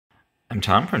I'm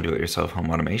Tom from Do-It-Yourself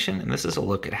Home Automation, and this is a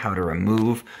look at how to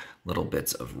remove little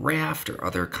bits of Raft or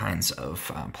other kinds of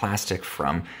plastic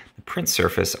from the print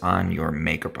surface on your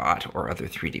Makerbot or other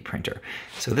 3D printer.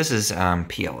 So this is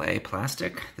PLA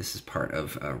plastic. This is part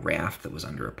of a Raft that was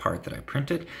under a part that I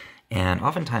printed, and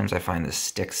oftentimes I find this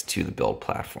sticks to the build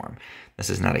platform. This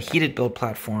is not a heated build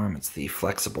platform, it's the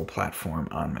flexible platform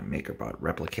on my Makerbot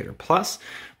Replicator Plus,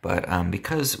 but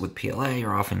because with PLA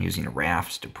you're often using a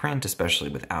Raft to print, especially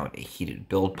without a heated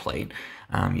build plate,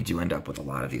 you do end up with a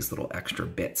lot of these little extra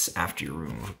bits after you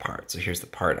remove a part. So here's the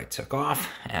part I took off,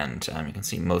 and you can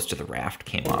see most of the Raft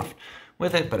came off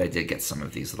with it, but I did get some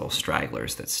of these little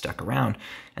stragglers that stuck around,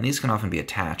 and these can often be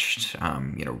attached,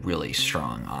 really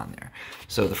strong on there.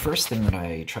 So the first thing that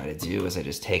I try to do is I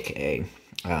just take a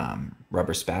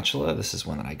rubber spatula. This is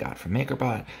one that I got from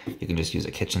Makerbot. You can just use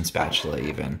a kitchen spatula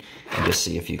even, and just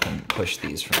see if you can push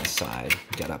these from the side,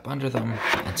 get up under them,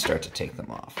 and start to take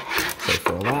them off. So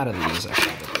for a lot of these, I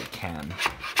probably can,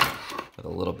 with a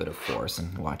little bit of force,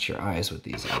 and watch your eyes with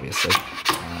these, obviously,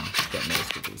 get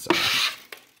most of these off.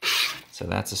 So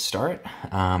that's a start,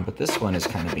 but this one is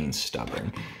kind of being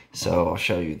stubborn. So I'll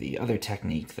show you the other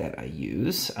technique that I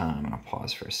use, and I'll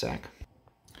pause for a sec.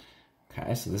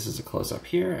 Okay, so this is a close-up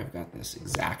here. I've got this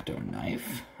X-Acto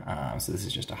knife. So this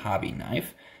is just a hobby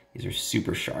knife. These are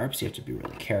super sharp, so you have to be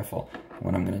really careful. And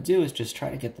what I'm going to do is just try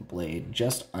to get the blade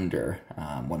just under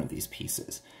one of these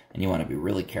pieces. And you want to be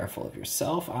really careful of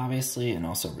yourself, obviously, and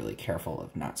also really careful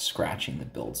of not scratching the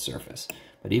build surface.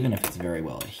 But even if it's very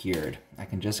well adhered, I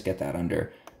can just get that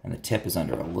under, and the tip is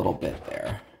under a little bit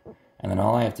there. And then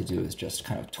all I have to do is just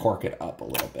kind of torque it up a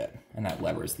little bit, and that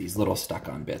levers these little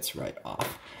stuck-on bits right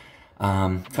off.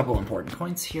 A couple important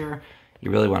points here.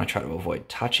 You really want to try to avoid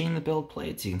touching the build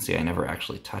plate. So you can see I never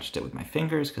actually touched it with my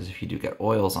fingers, because if you do get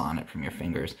oils on it from your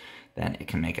fingers, then it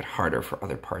can make it harder for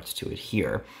other parts to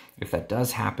adhere. If that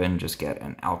does happen, just get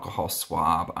an alcohol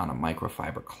swab on a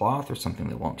microfiber cloth or something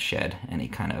that won't shed any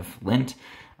kind of lint,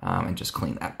 and just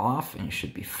clean that off, and you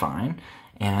should be fine.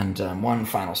 And one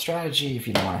final strategy, if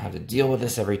you don't want to have to deal with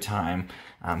this every time,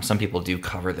 some people do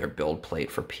cover their build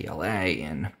plate for PLA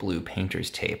in blue painter's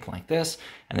tape like this,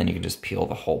 and then you can just peel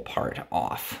the whole part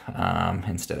off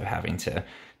instead of having to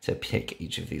pick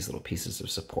each of these little pieces of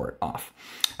support off.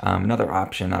 Another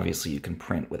option, obviously, you can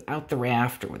print without the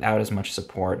Raft or without as much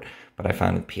support, but I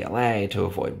found with PLA, to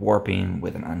avoid warping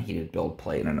with an unheated build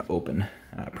plate and an open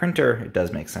printer, it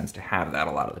does make sense to have that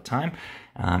a lot of the time.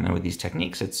 And with these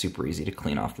techniques, it's super easy to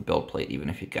clean off the build plate, even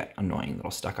if you get annoying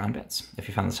little stuck-on bits. If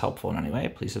you found this helpful in any way,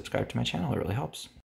 please subscribe to my channel. It really helps.